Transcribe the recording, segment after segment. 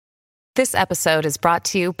This episode is brought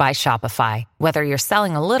to you by Shopify. Whether you're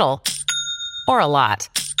selling a little or a lot,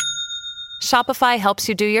 Shopify helps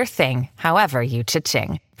you do your thing, however you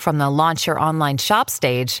cha-ching. From the launch your online shop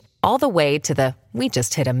stage, all the way to the we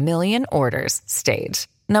just hit 1 million orders stage.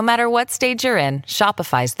 No matter what stage you're in,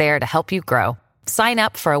 Shopify's there to help you grow. Sign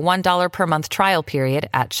up for a $1 per month trial period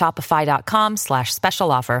at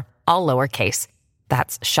shopify.com/special offer, all lowercase.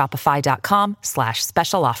 That's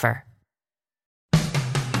shopify.com/special offer.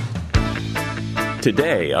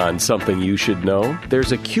 Today on Something You Should Know,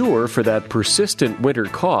 there's a cure for that persistent winter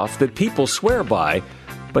cough that people swear by,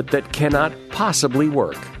 but that cannot possibly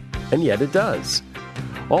work. And yet it does.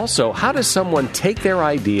 Also, how does someone take their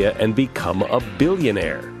idea and become a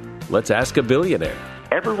billionaire? Let's ask a billionaire.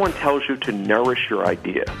 Everyone tells you to nourish your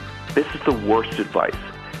idea. This is the worst advice.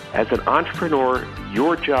 As an entrepreneur,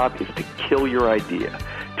 your job is to kill your idea,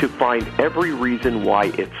 to find every reason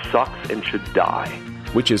why it sucks and should die.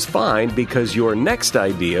 Which is fine because your next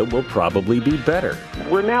idea will probably be better.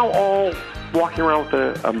 We're now all walking around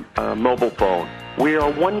with a mobile phone. We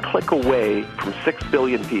are one click away from 6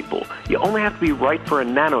 billion people. You only have to be right for a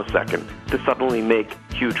nanosecond to suddenly make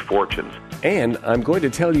huge fortunes. And I'm going to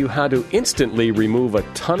tell you how to instantly remove a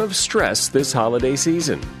ton of stress this holiday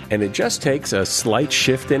season. And it just takes a slight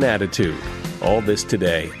shift in attitude. All this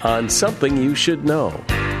today on Something You Should Know.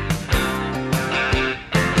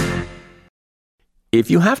 If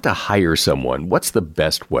you have to hire someone, what's the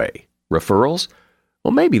best way? Referrals?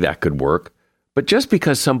 Well, maybe that could work. But just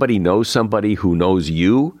because somebody knows somebody who knows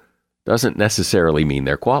you doesn't necessarily mean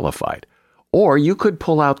they're qualified. Or you could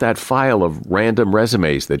pull out that file of random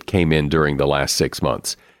resumes that came in during the last 6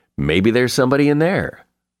 months. Maybe there's somebody in there.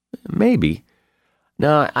 Maybe.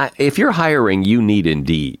 Now, if you're hiring, you need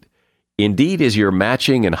Indeed. Indeed is your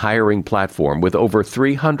matching and hiring platform with over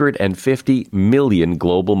 350 million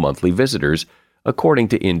global monthly visitors, according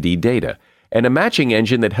to Indeed data, and a matching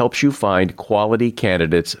engine that helps you find quality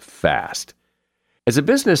candidates fast. As a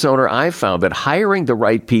business owner, I've found that hiring the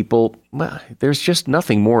right people, well, there's just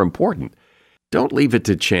nothing more important. Don't leave it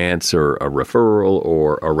to chance or a referral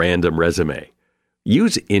or a random resume.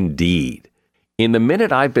 Use Indeed. In the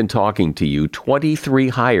minute I've been talking to you, 23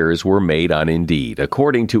 hires were made on Indeed,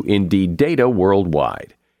 according to Indeed data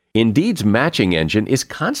worldwide. Indeed's matching engine is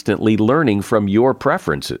constantly learning from your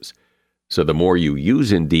preferences. So the more you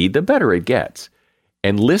use Indeed, the better it gets.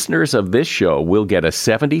 And listeners of this show will get a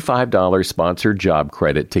 $75 sponsored job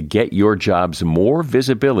credit to get your jobs more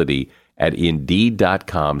visibility at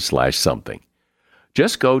Indeed.com/something.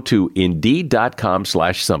 Just go to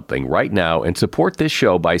Indeed.com/something right now and support this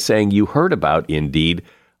show by saying you heard about Indeed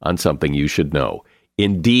on Something You Should Know.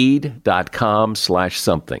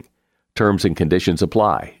 Indeed.com/something. Terms and conditions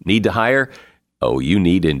apply. Need to hire? Oh, you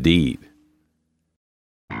need Indeed.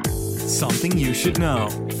 Something you should know.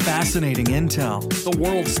 Fascinating intel, the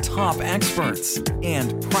world's top experts,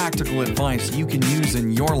 and practical advice you can use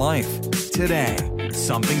in your life. Today,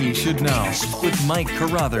 Something You Should Know with Mike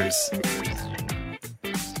Carruthers.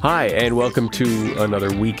 Hi, and welcome to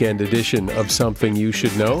another weekend edition of Something You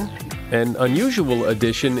Should Know. An unusual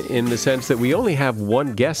edition in the sense that we only have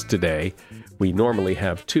one guest today. We normally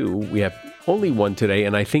have two. We have only one today,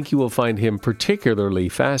 and I think you will find him particularly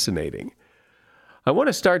fascinating. I want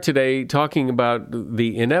to start today talking about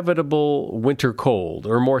the inevitable winter cold,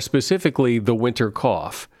 or more specifically, the winter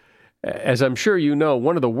cough. As I'm sure you know,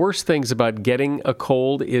 one of the worst things about getting a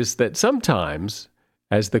cold is that sometimes,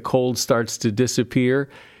 as the cold starts to disappear,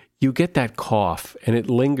 you get that cough, and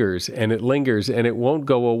it lingers, and it lingers, and it won't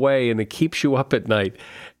go away, and it keeps you up at night,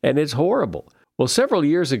 and it's horrible. Well, several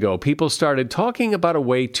years ago, people started talking about a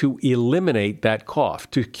way to eliminate that cough,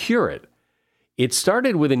 to cure it. It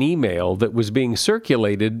started with an email that was being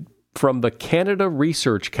circulated from the Canada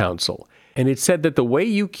Research Council, and it said that the way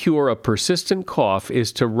you cure a persistent cough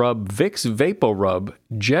is to rub Vicks VapoRub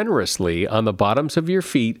generously on the bottoms of your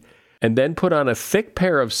feet and then put on a thick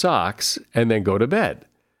pair of socks and then go to bed.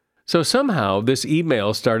 So somehow this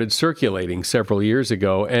email started circulating several years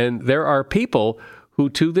ago, and there are people who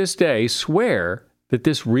to this day swear that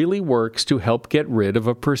this really works to help get rid of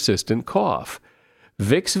a persistent cough.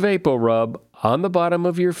 Vicks VapoRub on the bottom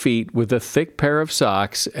of your feet with a thick pair of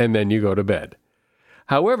socks, and then you go to bed.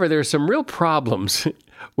 However, there's some real problems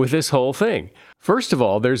with this whole thing. First of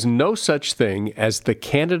all, there's no such thing as the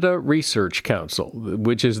Canada Research Council,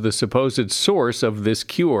 which is the supposed source of this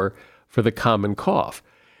cure for the common cough.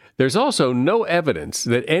 There's also no evidence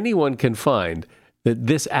that anyone can find that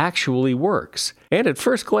this actually works. And at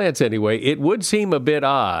first glance anyway, it would seem a bit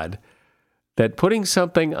odd that putting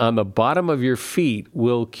something on the bottom of your feet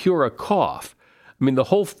will cure a cough. I mean, the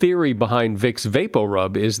whole theory behind Vicks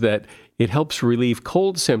VapoRub is that It helps relieve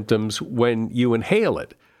cold symptoms when you inhale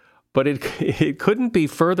it. But it couldn't be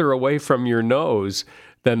further away from your nose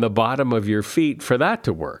than the bottom of your feet for that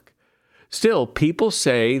to work. Still, people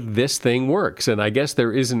say this thing works, and I guess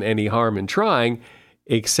there isn't any harm in trying,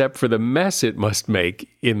 except for the mess it must make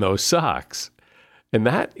in those socks. And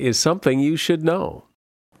that is something you should know.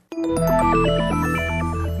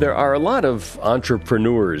 There are a lot of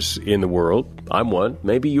entrepreneurs in the world. I'm one.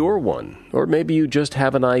 Maybe you're one. Or maybe you just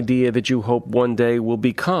have an idea that you hope one day will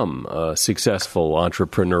become a successful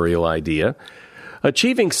entrepreneurial idea.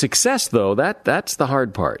 Achieving success, though, that's the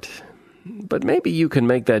hard part. But maybe you can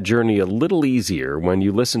make that journey a little easier when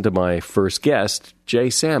you listen to my first guest, Jay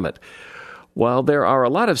Samit. While there are a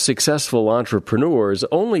lot of successful entrepreneurs,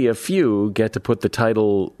 only a few get to put the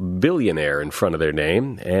title billionaire in front of their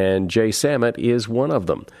name, and Jay Samit is one of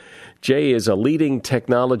them. Jay is a leading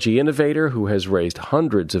technology innovator who has raised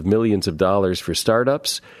hundreds of millions of dollars for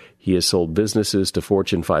startups. He has sold businesses to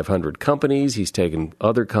Fortune 500 companies. He's taken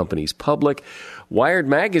other companies public. Wired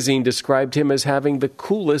magazine described him as having the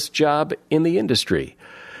coolest job in the industry.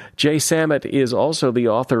 Jay Samit is also the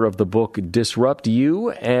author of the book Disrupt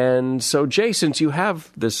You. And so, Jay, since you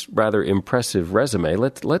have this rather impressive resume,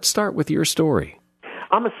 let's start with your story.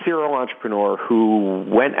 I'm a serial entrepreneur who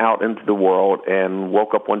went out into the world and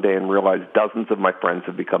woke up one day and realized dozens of my friends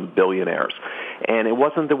have become billionaires. And it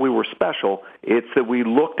wasn't that we were special, it's that we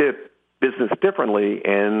looked at business differently,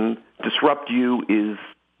 and Disrupt You is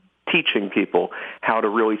teaching people how to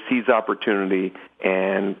really seize opportunity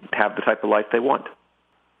and have the type of life they want.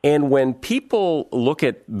 And when people look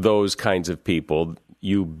at those kinds of people,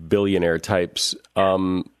 you billionaire types,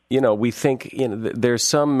 we think there's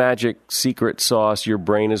some magic secret sauce. Your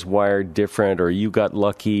brain is wired different, or you got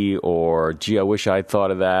lucky, or gee, I wish I'd thought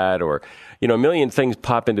of that, or a million things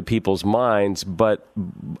pop into people's minds.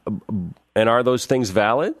 And are those things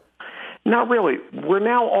valid? Not really. We're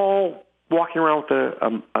now all walking around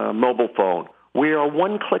with a mobile phone. We are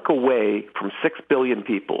one click away from 6 billion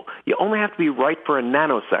people. You only have to be right for a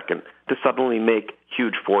nanosecond to suddenly make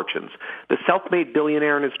huge fortunes. The self-made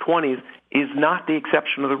billionaire in his 20s is not the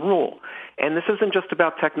exception of the rule. And this isn't just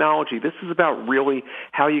about technology. This is about really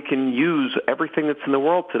how you can use everything that's in the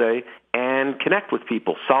world today and connect with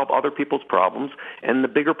people, solve other people's problems. And the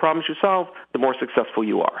bigger problems you solve, the more successful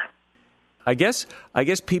you are. I guess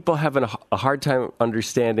people have a hard time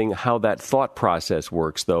understanding how that thought process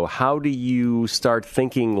works, though. How do you start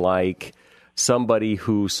thinking like somebody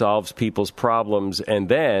who solves people's problems, and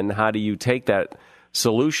then how do you take that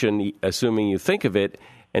solution, assuming you think of it,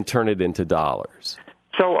 and turn it into dollars?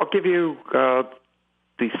 So I'll give you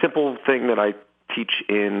the simple thing that I teach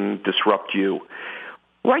in Disrupt You.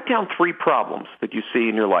 Write down 3 problems that you see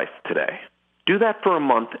in your life today. Do that for a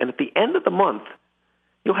month, and at the end of the month,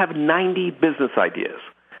 you'll have 90 business ideas.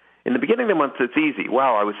 In the beginning of the month, it's easy.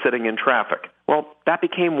 Wow, I was sitting in traffic. Well, that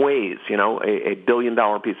became Waze, a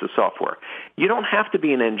billion-dollar piece of software. You don't have to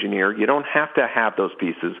be an engineer. You don't have to have those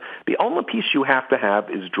pieces. The only piece you have to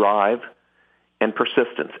have is drive and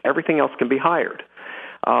persistence. Everything else can be hired.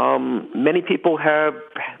 Many people have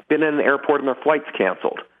been in an airport and their flight's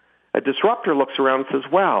canceled. A disruptor looks around and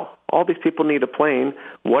says, wow, all these people need a plane.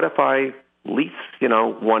 What if I lease,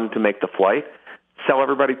 one to make the flight? Sell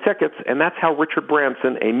everybody tickets, and that's how Richard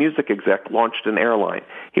Branson, a music exec, launched an airline.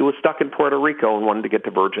 He was stuck in Puerto Rico and wanted to get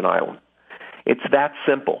to Virgin Islands. It's that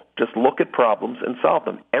simple. Just look at problems and solve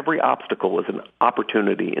them. Every obstacle is an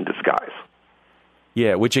opportunity in disguise.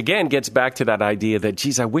 Yeah, which again gets back to that idea that,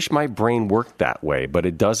 geez, I wish my brain worked that way, but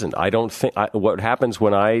it doesn't. I don't think what happens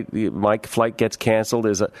when my flight gets canceled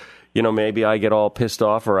is, maybe I get all pissed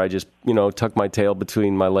off, or I just, tuck my tail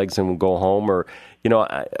between my legs and go home, or,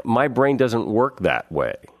 my brain doesn't work that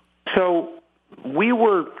way. So we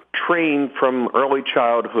were trained from early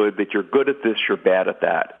childhood that you're good at this, you're bad at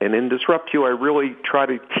that. And in Disrupt You, I really try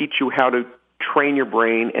to teach you how to train your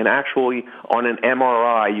brain, and actually on an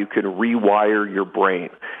MRI you can rewire your brain.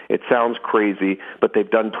 It sounds crazy, but they've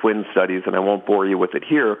done twin studies, and I won't bore you with it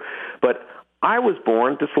here. But I was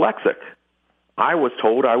born dyslexic. I was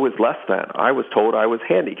told I was less than. I was told I was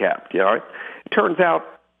handicapped. It turns out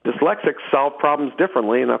dyslexics solve problems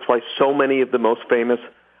differently, and that's why so many of the most famous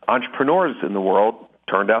entrepreneurs in the world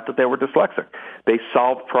turned out that they were dyslexic. They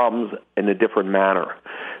solved problems in a different manner.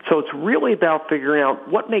 So it's really about figuring out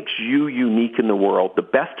what makes you unique in the world, the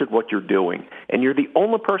best at what you're doing, and you're the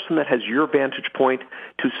only person that has your vantage point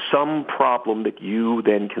to some problem that you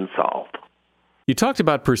then can solve. You talked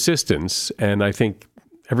about persistence, and I think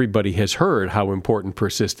everybody has heard how important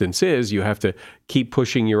persistence is. You have to keep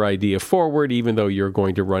pushing your idea forward, even though you're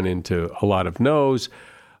going to run into a lot of no's.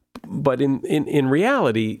 But in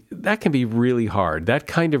reality, that can be really hard. That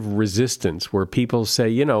kind of resistance where people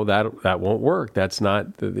say, that won't work. That's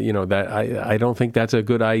not, that I don't think that's a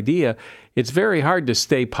good idea. It's very hard to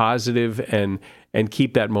stay positive and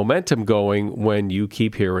keep that momentum going when you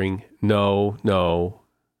keep hearing no, no,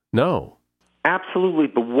 no. Absolutely.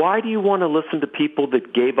 But why do you want to listen to people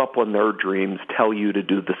that gave up on their dreams tell you to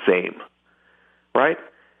do the same? Right?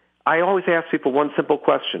 I always ask people one simple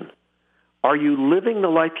question. Are you living the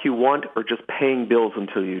life you want or just paying bills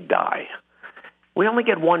until you die? We only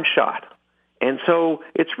get one shot. And so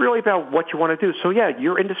it's really about what you want to do. So yeah,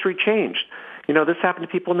 your industry changed. This happened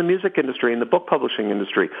to people in the music industry, in the book publishing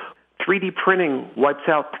industry. 3D printing wipes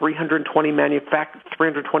out 320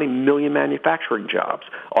 million manufacturing jobs,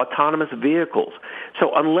 autonomous vehicles.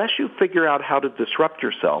 So unless you figure out how to disrupt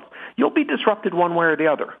yourself, you'll be disrupted one way or the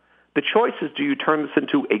other. The choice is, do you turn this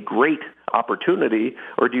into a great opportunity,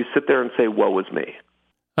 or do you sit there and say, woe is me?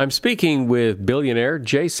 I'm speaking with billionaire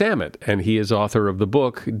Jay Samit, and he is author of the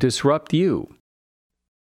book, Disrupt You.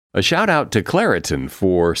 A shout out to Claritin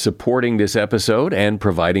for supporting this episode and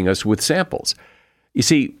providing us with samples. You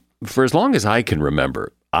see, for as long as I can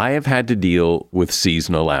remember, I have had to deal with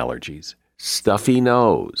seasonal allergies. Stuffy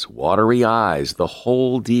nose, watery eyes, the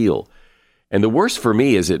whole deal. And the worst for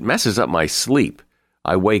me is it messes up my sleep.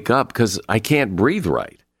 I wake up because I can't breathe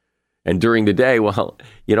right. And during the day,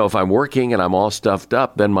 if I'm working and I'm all stuffed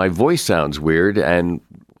up, then my voice sounds weird, and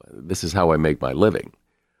this is how I make my living.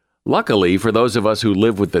 Luckily, for those of us who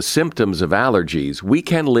live with the symptoms of allergies, we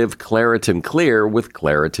can live Claritin Clear with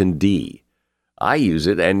Claritin D. I use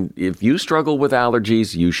it, and if you struggle with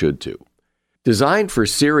allergies, you should too. Designed for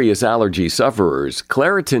serious allergy sufferers,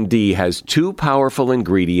 Claritin D has 2 powerful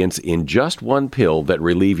ingredients in just one pill that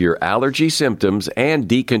relieve your allergy symptoms and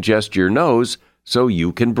decongest your nose so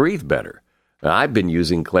you can breathe better. Now, I've been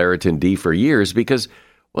using Claritin D for years because,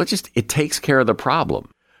 it takes care of the problem.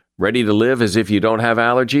 Ready to live as if you don't have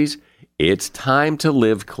allergies? It's time to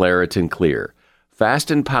live Claritin Clear.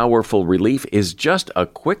 Fast and powerful relief is just a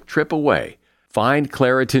quick trip away. Find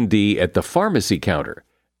Claritin D at the pharmacy counter.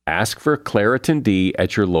 Ask for Claritin D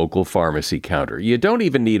at your local pharmacy counter. You don't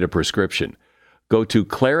even need a prescription. Go to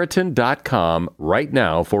Claritin.com right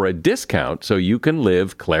now for a discount so you can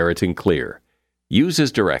live Claritin Clear. Use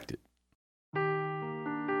as directed.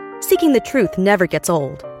 Seeking the truth never gets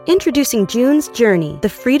old. Introducing June's Journey, the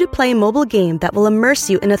free-to-play mobile game that will immerse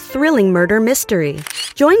you in a thrilling murder mystery.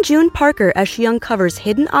 Join June Parker as she uncovers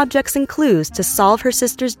hidden objects and clues to solve her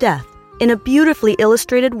sister's death in a beautifully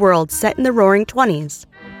illustrated world set in the Roaring 20s.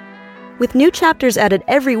 With new chapters added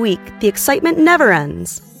every week, the excitement never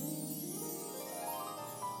ends.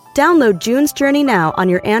 Download June's Journey now on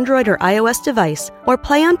your Android or iOS device, or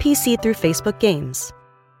play on PC through Facebook Games.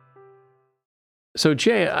 So,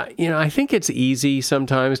 Jay, I think it's easy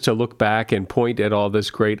sometimes to look back and point at all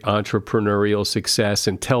this great entrepreneurial success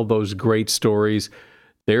and tell those great stories.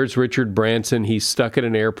 There's Richard Branson. He's stuck at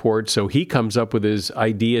an airport, so he comes up with his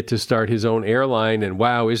idea to start his own airline, and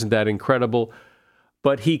wow, isn't that incredible?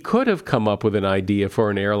 But he could have come up with an idea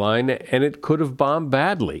for an airline, and it could have bombed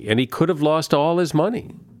badly, and he could have lost all his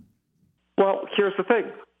money. Well, here's the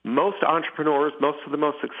thing. Most entrepreneurs, most of the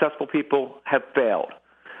most successful people have failed.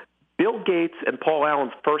 Bill Gates and Paul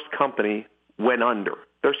Allen's first company went under.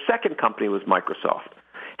 Their second company was Microsoft.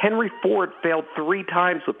 Henry Ford failed 3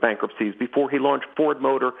 times with bankruptcies before he launched Ford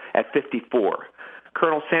Motor at 54.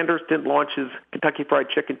 Colonel Sanders didn't launch his Kentucky Fried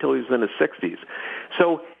Chicken until he was in his 60s.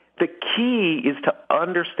 So the key is to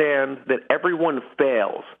understand that everyone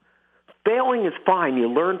fails. Failing is fine. You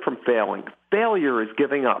learn from failing. Failure is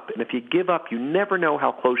giving up. And if you give up, you never know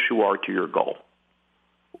how close you are to your goal.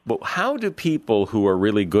 But how do people who are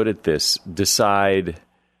really good at this decide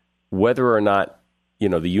whether or not,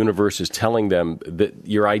 the universe is telling them that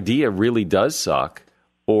your idea really does suck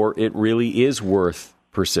or it really is worth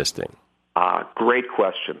persisting? Great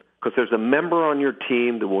question. Because there's a member on your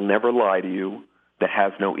team that will never lie to you that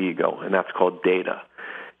has no ego, and that's called data.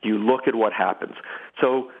 You look at what happens.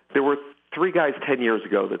 So there were 3 guys 10 years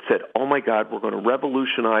ago that said, oh my God, we're going to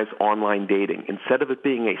revolutionize online dating. Instead of it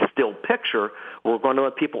being a still picture, we're going to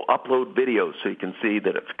let people upload videos so you can see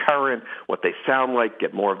that it's current, what they sound like,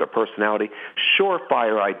 get more of their personality.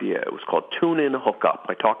 Surefire idea. It was called Tune In, Hook Up.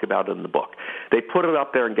 I talk about it in the book. They put it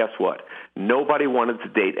up there, and guess what? Nobody wanted to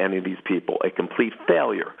date any of these people. A complete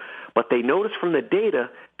failure. But they noticed from the data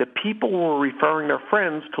that people were referring their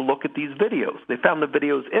friends to look at these videos. They found the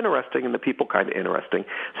videos interesting and the people kind of interesting.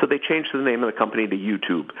 So they changed the name of the company to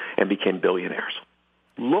YouTube and became billionaires.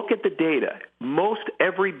 Look at the data. Most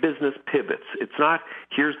every business pivots. It's not,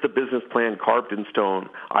 here's the business plan carved in stone.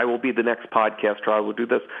 I will be the next podcaster. I will do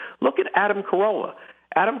this. Look at Adam Carolla.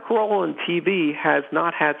 Adam Carolla in TV has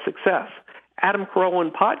not had success. Adam Carolla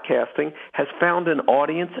in podcasting has found an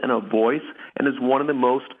audience and a voice and is one of the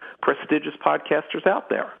most prestigious podcasters out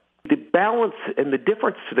there. The balance and the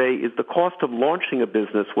difference today is the cost of launching a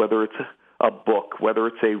business, whether it's a book, whether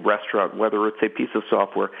it's a restaurant, whether it's a piece of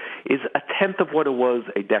software, is a tenth of what it was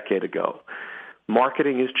a decade ago.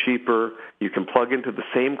 Marketing is cheaper. You can plug into the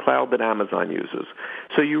same cloud that Amazon uses.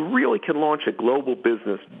 So you really can launch a global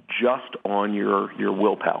business just on your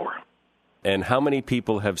willpower. And how many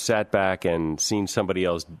people have sat back and seen somebody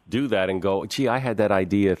else do that and go, gee, I had that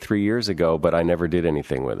idea 3 years ago, but I never did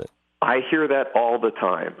anything with it? I hear that all the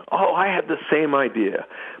time. Oh, I had the same idea.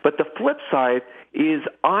 But the flip side is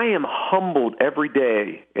I am humbled every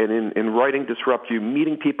day, and in writing Disrupt You,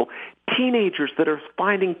 meeting people, teenagers that are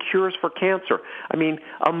finding cures for cancer. I mean,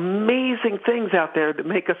 amazing things out there that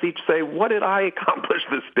make us each say, what did I accomplish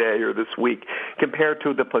this day or this week compared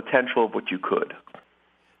to the potential of what you could?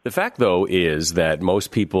 The fact, though, is that most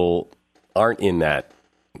people aren't in that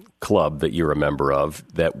club that you're a member of,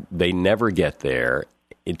 that they never get there,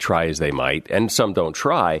 try as they might, and some don't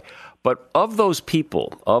try. But of those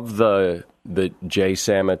people, of the Jay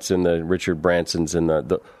Sammets and the Richard Bransons and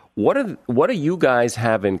the what do you guys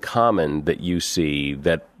have in common that you see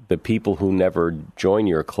that the people who never join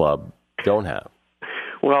your club don't have?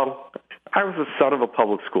 Well, I was the son of a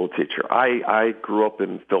public school teacher. I grew up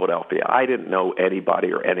in Philadelphia. I didn't know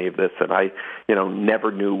anybody or any of this, and I,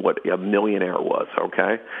 never knew what a millionaire was,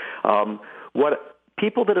 okay? What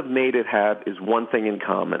people that have made it have is one thing in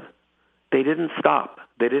common. They didn't stop.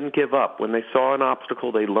 They didn't give up. When they saw an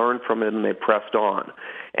obstacle, they learned from it and they pressed on.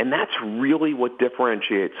 And that's really what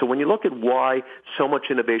differentiates. So when you look at why so much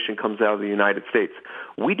innovation comes out of the United States,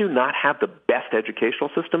 we do not have the best educational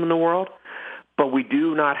system in the world, but we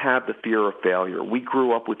do not have the fear of failure. We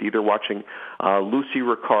grew up with either watching Lucy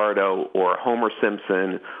Ricardo or Homer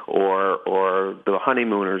Simpson or the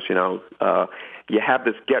Honeymooners. You have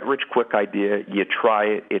this get-rich-quick idea, you try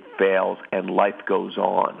it, it fails, and life goes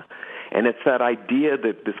on. And it's that idea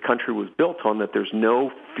that this country was built on, that there's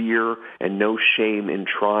no fear and no shame in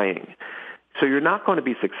trying. So you're not going to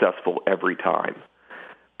be successful every time.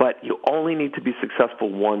 But you only need to be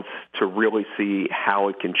successful once to really see how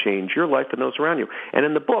it can change your life and those around you. And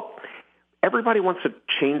in the book, everybody wants to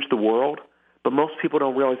change the world, but most people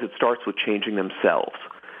don't realize it starts with changing themselves.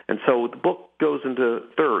 And so the book goes into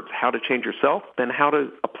thirds: how to change yourself, then how to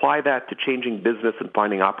apply that to changing business and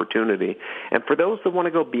finding opportunity. And for those that want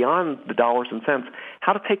to go beyond the dollars and cents,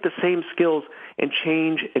 how to take the same skills and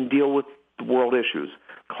change and deal with the world issues: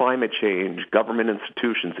 climate change, government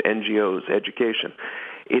institutions, NGOs, education.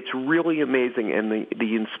 It's really amazing, and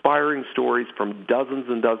the inspiring stories from dozens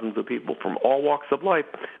and dozens of people from all walks of life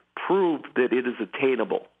prove that it is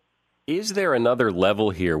attainable. Is there another level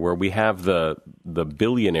here where we have the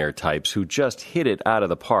billionaire types who just hit it out of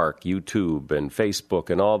the park, YouTube and Facebook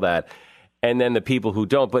and all that, and then the people who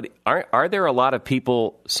don't? But are there a lot of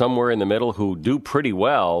people somewhere in the middle who do pretty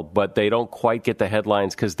well, but they don't quite get the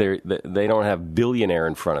headlines because they don't have billionaire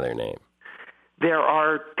in front of their name? There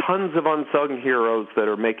are tons of unsung heroes that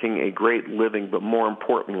are making a great living, but more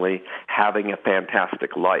importantly, having a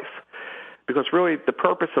fantastic life. Because really, the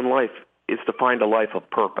purpose in life is to find a life of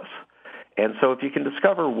purpose. And so if you can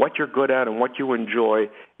discover what you're good at and what you enjoy,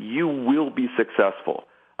 you will be successful.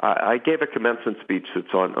 I gave a commencement speech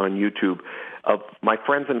that's on YouTube of my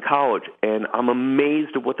friends in college, and I'm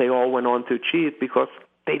amazed at what they all went on to achieve because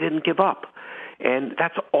they didn't give up. And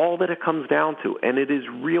that's all that it comes down to. And it is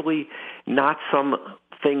really not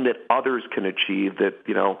something that others can achieve, that,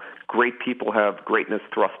 great people have greatness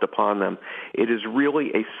thrust upon them. It is really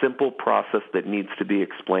a simple process that needs to be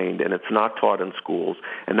explained, and it's not taught in schools.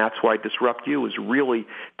 And that's why Disrupt You is really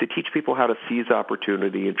to teach people how to seize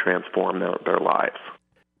opportunity and transform their lives.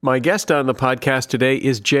 My guest on the podcast today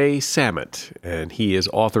is Jay Sammet, and he is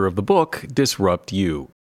author of the book, Disrupt You.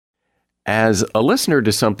 As a listener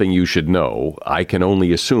to Something You Should Know, I can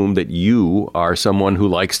only assume that you are someone who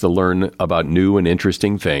likes to learn about new and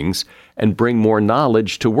interesting things and bring more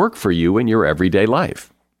knowledge to work for you in your everyday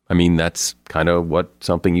life. I mean, that's kind of what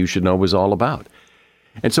Something You Should Know is all about.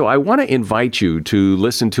 And so I want to invite you to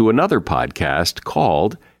listen to another podcast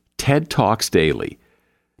called TED Talks Daily.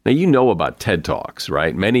 Now, you know about TED Talks,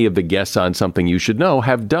 right? Many of the guests on Something You Should Know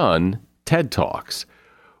have done TED Talks.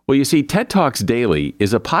 Well, you see, TED Talks Daily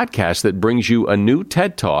is a podcast that brings you a new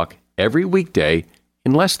TED Talk every weekday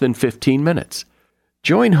in less than 15 minutes.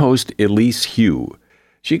 Join host Elise Hu.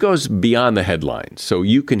 She goes beyond the headlines, so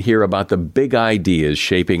you can hear about the big ideas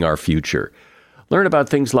shaping our future. Learn about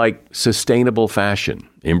things like sustainable fashion,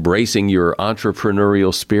 embracing your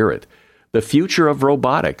entrepreneurial spirit, the future of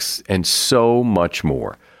robotics, and so much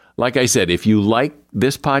more. Like I said, if you like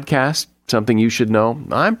this podcast, Something You Should Know,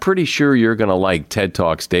 I'm pretty sure you're going to like TED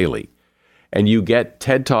Talks Daily. And you get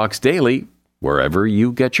TED Talks Daily wherever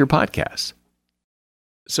you get your podcasts.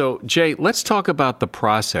 So, Jay, let's talk about the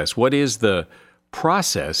process. What is the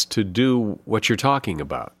process to do what you're talking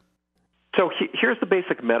about? So here's the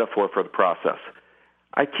basic metaphor for the process.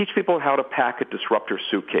 I teach people how to pack a disruptor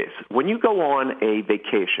suitcase. When you go on a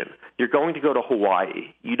vacation, you're going to go to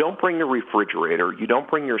Hawaii. You don't bring your refrigerator. You don't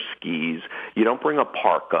bring your skis. You don't bring a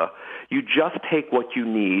parka. You just take what you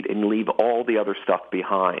need and leave all the other stuff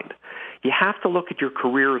behind. You have to look at your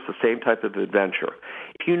career as the same type of adventure.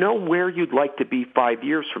 If you know where you'd like to be 5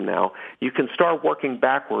 years from now, you can start working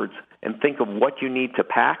backwards and think of what you need to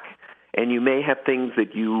pack. And you may have things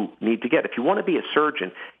that you need to get. If you want to be a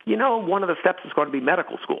surgeon, you know one of the steps is going to be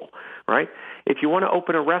medical school, right? If you want to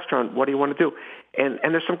open a restaurant, what do you want to do? And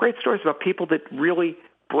there's some great stories about people that really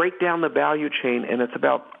break down the value chain, and it's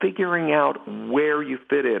about figuring out where you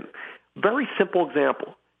fit in. Very simple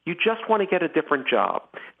example. You just want to get a different job.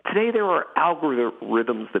 Today there are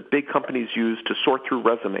algorithms that big companies use to sort through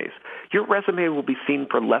resumes. Your resume will be seen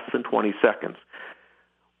for less than 20 seconds.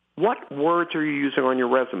 What words are you using on your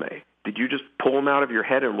resume? Did you just pull them out of your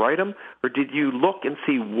head and write them? Or did you look and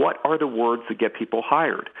see what are the words that get people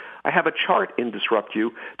hired? I have a chart in Disrupt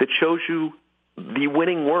You that shows you the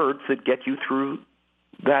winning words that get you through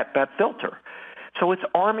that filter. So it's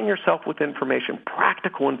arming yourself with information,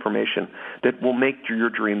 practical information that will make your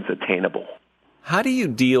dreams attainable. How do you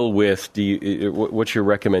deal with, what's your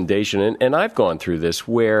recommendation? And I've gone through this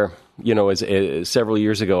where, you know, as several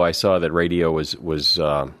years ago I saw that radio was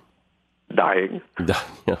dying.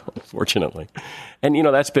 Unfortunately. And, you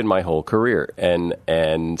know, that's been my whole career.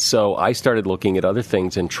 And so I started looking at other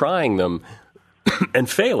things and trying them and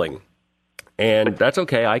failing. And that's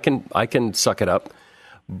okay. I can suck it up.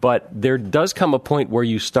 But there does come a point where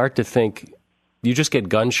you start to think you just get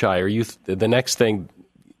gun shy, or the next thing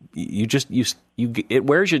it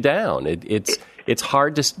wears you down. It's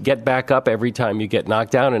hard to get back up every time you get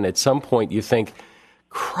knocked down. And at some point you think,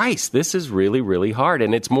 Christ, this is really, really hard.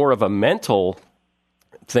 And it's more of a mental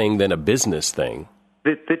thing than a business thing.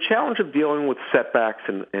 The challenge of dealing with setbacks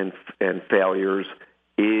and failures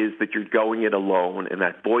is that you're going it alone, and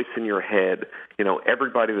that voice in your head, you know,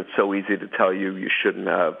 everybody that's so easy to tell you shouldn't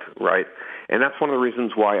have, right? And that's one of the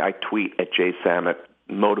reasons why I tweet at Jay Samit,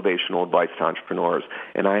 motivational advice to entrepreneurs.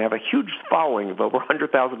 And I have a huge following of over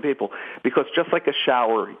 100,000 people, because just like a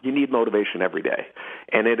shower, you need motivation every day,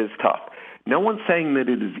 and it is tough. No one's saying that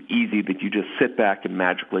it is easy, that you just sit back and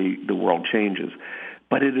magically the world changes.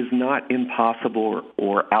 But it is not impossible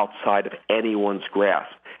or outside of anyone's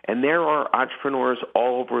grasp. And there are entrepreneurs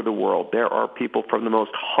all over the world. There are people from the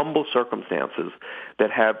most humble circumstances that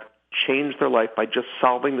have changed their life by just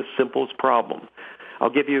solving the simplest problem. I'll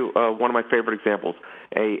give you one of my favorite examples.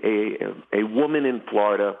 A woman in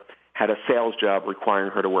Florida had a sales job requiring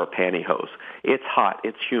her to wear pantyhose. It's hot.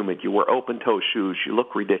 It's humid. You wear open-toe shoes. You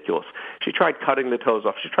look ridiculous. She tried cutting the toes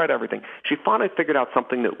off. She tried everything. She finally figured out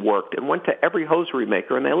something that worked and went to every hosiery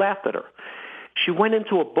maker, and they laughed at her. She went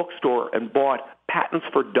into a bookstore and bought Patents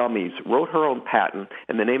for Dummies, wrote her own patent,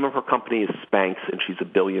 and the name of her company is Spanx, and she's a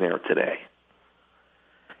billionaire today.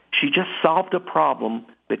 She just solved a problem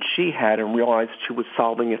that she had and realized she was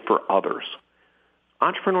solving it for others.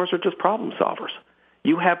 Entrepreneurs are just problem solvers.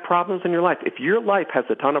 You have problems in your life. If your life has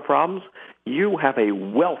a ton of problems, you have a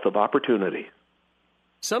wealth of opportunity.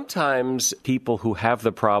 Sometimes people who have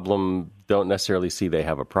the problem don't necessarily see they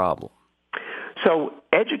have a problem. So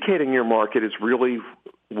educating your market is really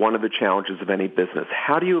one of the challenges of any business.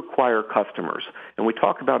 How do you acquire customers? And we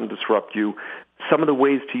talk about in Disrupt You some of the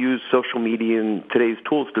ways to use social media and today's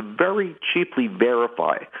tools to very cheaply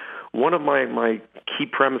verify. One of my key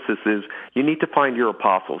premises is you need to find your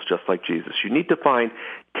apostles, just like Jesus. You need to find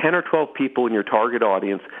 10 or 12 people in your target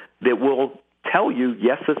audience that will tell you,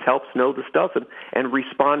 yes, this helps, no, this doesn't, and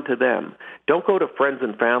respond to them. Don't go to friends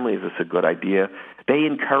and family, is this a good idea? They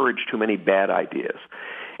encourage too many bad ideas.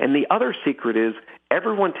 And the other secret is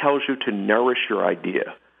everyone tells you to nourish your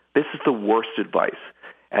idea. This is the worst advice.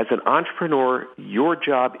 As an entrepreneur, your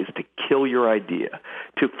job is to kill your idea,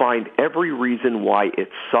 to find every reason why it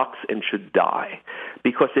sucks and should die.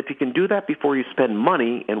 Because if you can do that before you spend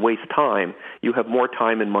money and waste time, you have more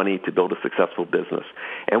time and money to build a successful business.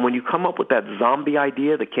 And when you come up with that zombie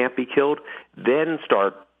idea that can't be killed, then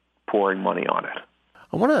start pouring money on it.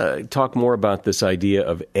 I want to talk more about this idea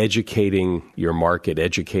of educating your market,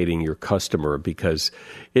 educating your customer, because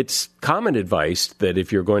it's common advice that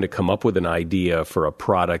if you're going to come up with an idea for a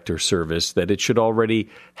product or service, that it should already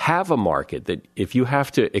have a market, that if you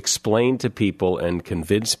have to explain to people and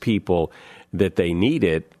convince people that they need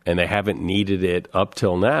it and they haven't needed it up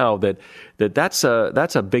till now, that's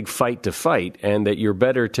a big fight to fight, and that you're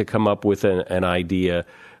better to come up with an idea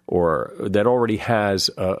or that already has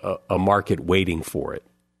a market waiting for it.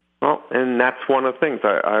 Well, and that's one of the things.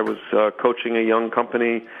 I was coaching a young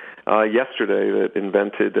company yesterday that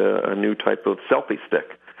invented a new type of selfie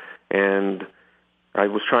stick. And I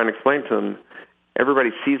was trying to explain to them, everybody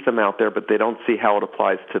sees them out there, but they don't see how it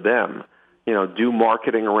applies to them. You know, do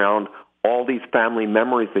marketing around all these family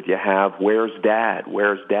memories that you have. Where's Dad?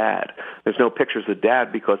 Where's Dad? There's no pictures of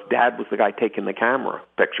Dad because Dad was the guy taking the camera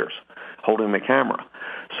pictures, holding the camera.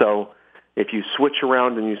 So if you switch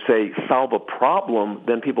around and you say, solve a problem,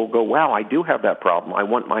 then people go, wow, I do have that problem. I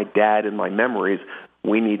want my dad in my memories.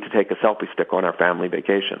 We need to take a selfie stick on our family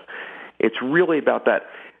vacation. It's really about that.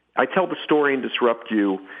 I tell the story in Disrupt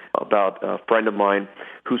You about a friend of mine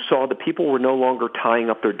who saw that people were no longer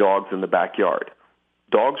tying up their dogs in the backyard.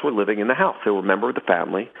 Dogs were living in the house. They were a member of the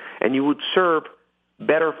family, and you would serve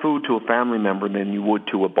better food to a family member than you would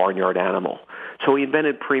to a barnyard animal. So he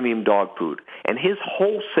invented premium dog food, and his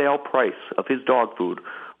wholesale price of his dog food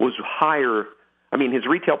was higher. I mean, his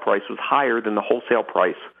retail price was higher than the wholesale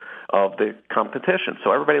price of the competition.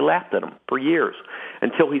 So everybody laughed at him for years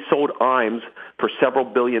until he sold Iams for several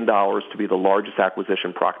 $1 billion to be the largest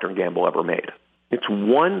acquisition Procter & Gamble ever made. It's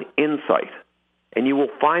one insight, and you will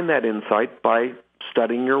find that insight by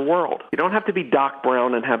studying your world. You don't have to be Doc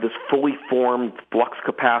Brown and have this fully formed flux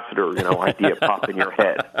capacitor, idea pop in your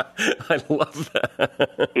head. I love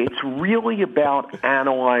that. It's really about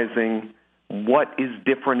analyzing what is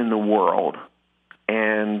different in the world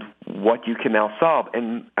and what you can now solve.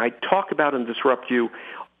 And I talk about in Disrupt You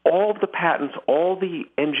all of the patents, all the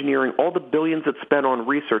engineering, all the billions that's spent on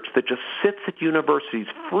research that just sits at universities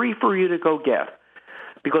free for you to go get,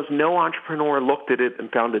 because no entrepreneur looked at it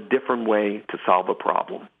and found a different way to solve a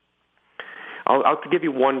problem. I'll give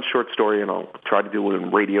you one short story, and I'll try to do it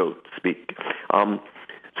in radio speak.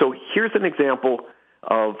 So here's an example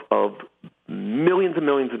of millions and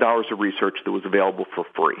millions of dollars of research that was available for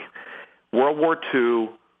free. World War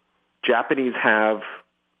II, Japanese have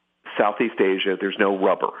Southeast Asia. There's no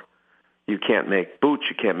rubber. You can't make boots.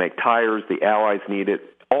 You can't make tires. The Allies need it.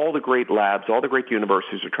 All the great labs, all the great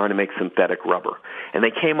universities are trying to make synthetic rubber. And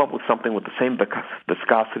they came up with something with the same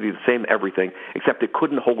viscosity, the same everything, except it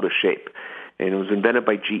couldn't hold a shape. And it was invented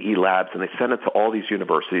by GE Labs, and they sent it to all these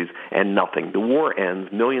universities, and nothing. The war ends.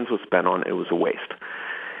 Millions was spent on it. It was a waste.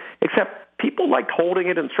 Except people liked holding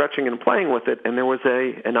it and stretching it and playing with it, and there was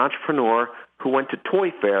an entrepreneur who went to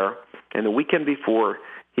Toy Fair, and the weekend before,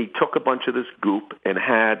 he took a bunch of this goop and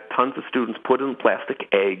had tons of students put in plastic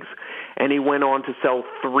eggs, and he went on to sell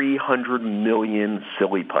 300 million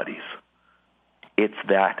silly putties. It's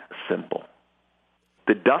that simple.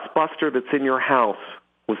 The dustbuster that's in your house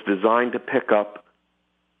was designed to pick up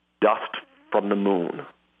dust from the moon,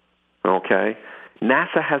 okay?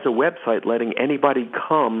 NASA has a website letting anybody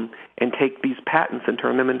come and take these patents and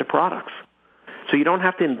turn them into products. So you don't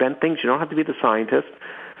have to invent things. You don't have to be the scientist.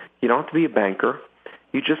 You don't have to be a banker.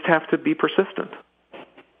 You just have to be persistent.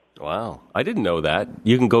 Wow. I didn't know that.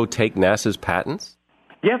 You can go take NASA's patents?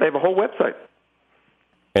 Yeah, they have a whole website.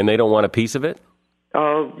 And they don't want a piece of it?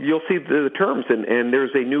 You'll see the terms, and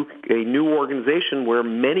there's a new organization where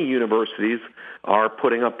many universities are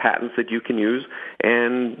putting up patents that you can use,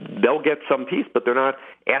 and they'll get some piece, but they're not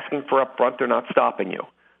asking for upfront. They're not stopping you.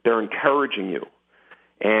 They're encouraging you.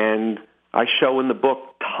 And I show in the book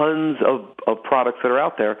tons of products that are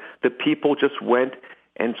out there that people just went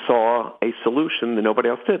and saw a solution that nobody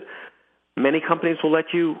else did. Many companies will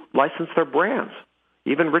let you license their brands.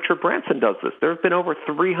 Even Richard Branson does this. There have been over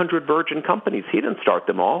 300 Virgin companies. He didn't start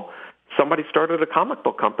them all. Somebody started a comic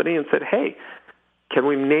book company and said, hey, can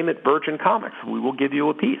we name it Virgin Comics? We will give you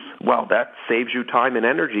a piece. Well, that saves you time and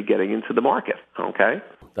energy getting into the market, okay?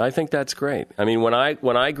 I think that's great. I mean, when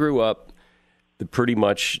I grew up, pretty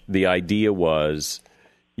much the idea was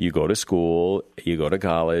you go to school, you go to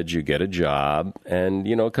college, you get a job, and,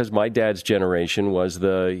 because my dad's generation was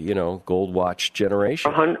the, gold watch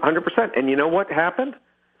generation. 100%. And you know what happened?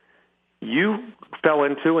 You fell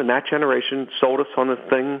into, and that generation sold us on this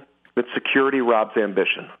thing that security robs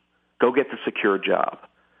ambition. Go get the secure job,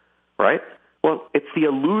 right? Well, it's the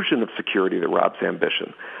illusion of security that robs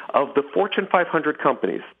ambition. Of the Fortune 500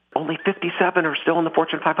 companies, only 57 are still in the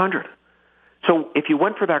Fortune 500. So if you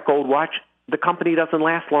went for that gold watch, the company doesn't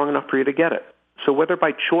last long enough for you to get it. So whether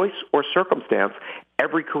by choice or circumstance,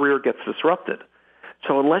 every career gets disrupted.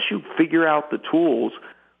 So unless you figure out the tools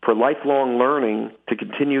for lifelong learning to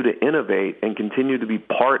continue to innovate and continue to be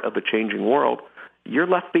part of a changing world, you're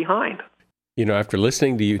left behind. You know, after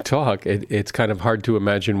listening to you talk, it's kind of hard to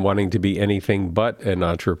imagine wanting to be anything but an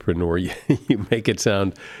entrepreneur. You make it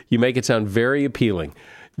sound very appealing.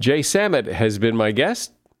 Jay Samit has been my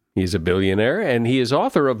guest. He's a billionaire, and he is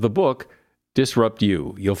author of the book, Disrupt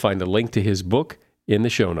You. You'll find a link to his book in the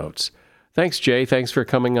show notes. Thanks, Jay. Thanks for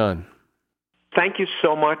coming on. Thank you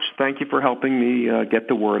so much. Thank you for helping me get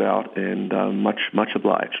the word out, and much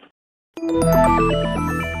obliged.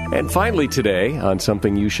 And finally today, on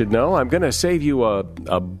Something You Should Know, I'm going to save you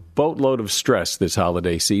a boatload of stress this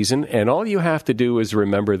holiday season, and all you have to do is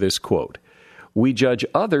remember this quote. We judge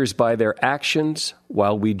others by their actions,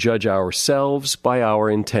 while we judge ourselves by our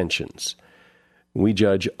intentions. We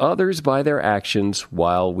judge others by their actions,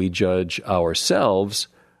 while we judge ourselves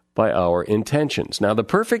by our intentions. Now, the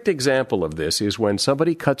perfect example of this is when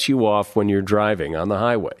somebody cuts you off when you're driving on the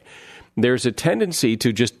highway. There's a tendency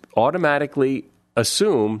to just automatically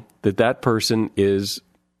assume that that person is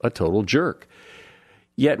a total jerk.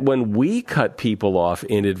 Yet when we cut people off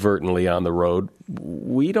inadvertently on the road,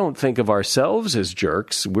 we don't think of ourselves as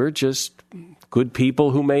jerks. We're just good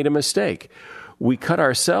people who made a mistake. We cut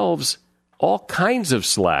ourselves all kinds of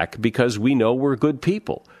slack because we know we're good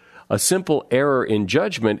people. A simple error in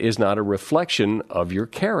judgment is not a reflection of your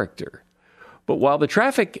character. But while the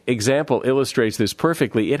traffic example illustrates this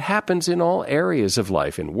perfectly, it happens in all areas of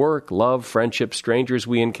life, in work, love, friendship, strangers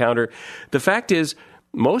we encounter. The fact is,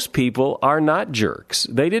 most people are not jerks.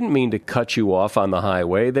 They didn't mean to cut you off on the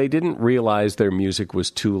highway. They didn't realize their music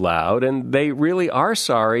was too loud, and they really are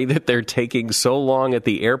sorry that they're taking so long at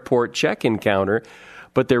the airport check-in counter,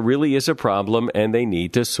 but there really is a problem, and they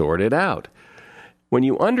need to sort it out. When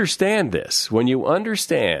you understand this, when you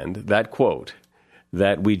understand that quote,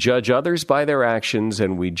 that we judge others by their actions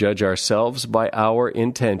and we judge ourselves by our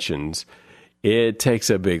intentions, it takes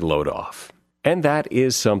a big load off. And that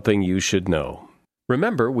is Something You Should Know.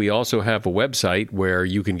 Remember, we also have a website where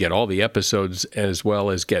you can get all the episodes as well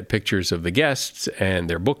as get pictures of the guests and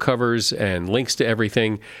their book covers and links to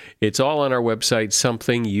everything. It's all on our website,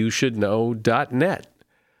 somethingyousshouldknow.net.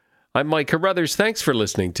 I'm Mike Carruthers. Thanks for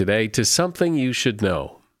listening today to Something You Should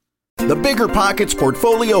Know. The Bigger Pockets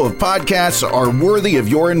portfolio of podcasts are worthy of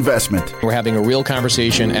your investment. We're having a real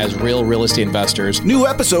conversation as real estate investors. New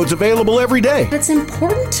episodes available every day. It's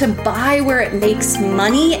important to buy where it makes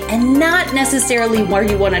money and not necessarily where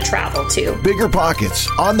you want to travel to. Bigger Pockets,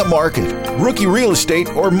 On the Market, Rookie Real Estate,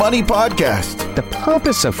 or Money Podcast. The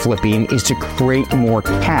purpose of flipping is to create more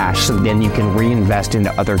cash so then you can reinvest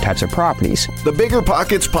into other types of properties. The Bigger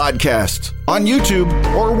Pockets Podcast, on YouTube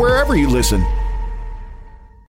or wherever you listen.